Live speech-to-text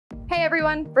Hey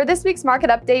everyone, for this week's market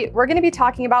update, we're going to be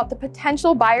talking about the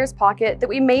potential buyer's pocket that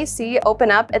we may see open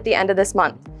up at the end of this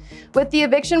month. With the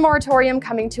eviction moratorium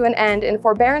coming to an end and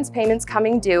forbearance payments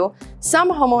coming due, some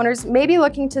homeowners may be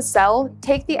looking to sell,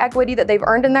 take the equity that they've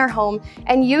earned in their home,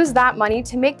 and use that money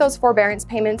to make those forbearance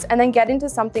payments and then get into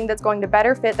something that's going to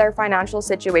better fit their financial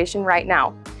situation right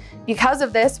now. Because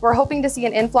of this, we're hoping to see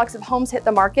an influx of homes hit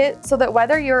the market so that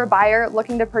whether you're a buyer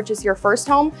looking to purchase your first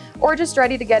home or just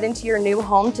ready to get into your new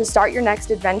home to start your next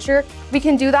adventure, we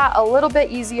can do that a little bit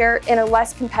easier in a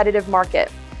less competitive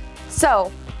market.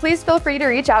 So please feel free to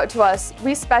reach out to us.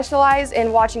 We specialize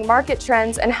in watching market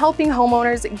trends and helping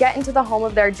homeowners get into the home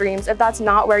of their dreams if that's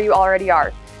not where you already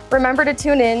are. Remember to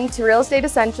tune in to Real Estate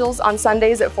Essentials on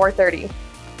Sundays at 4:30.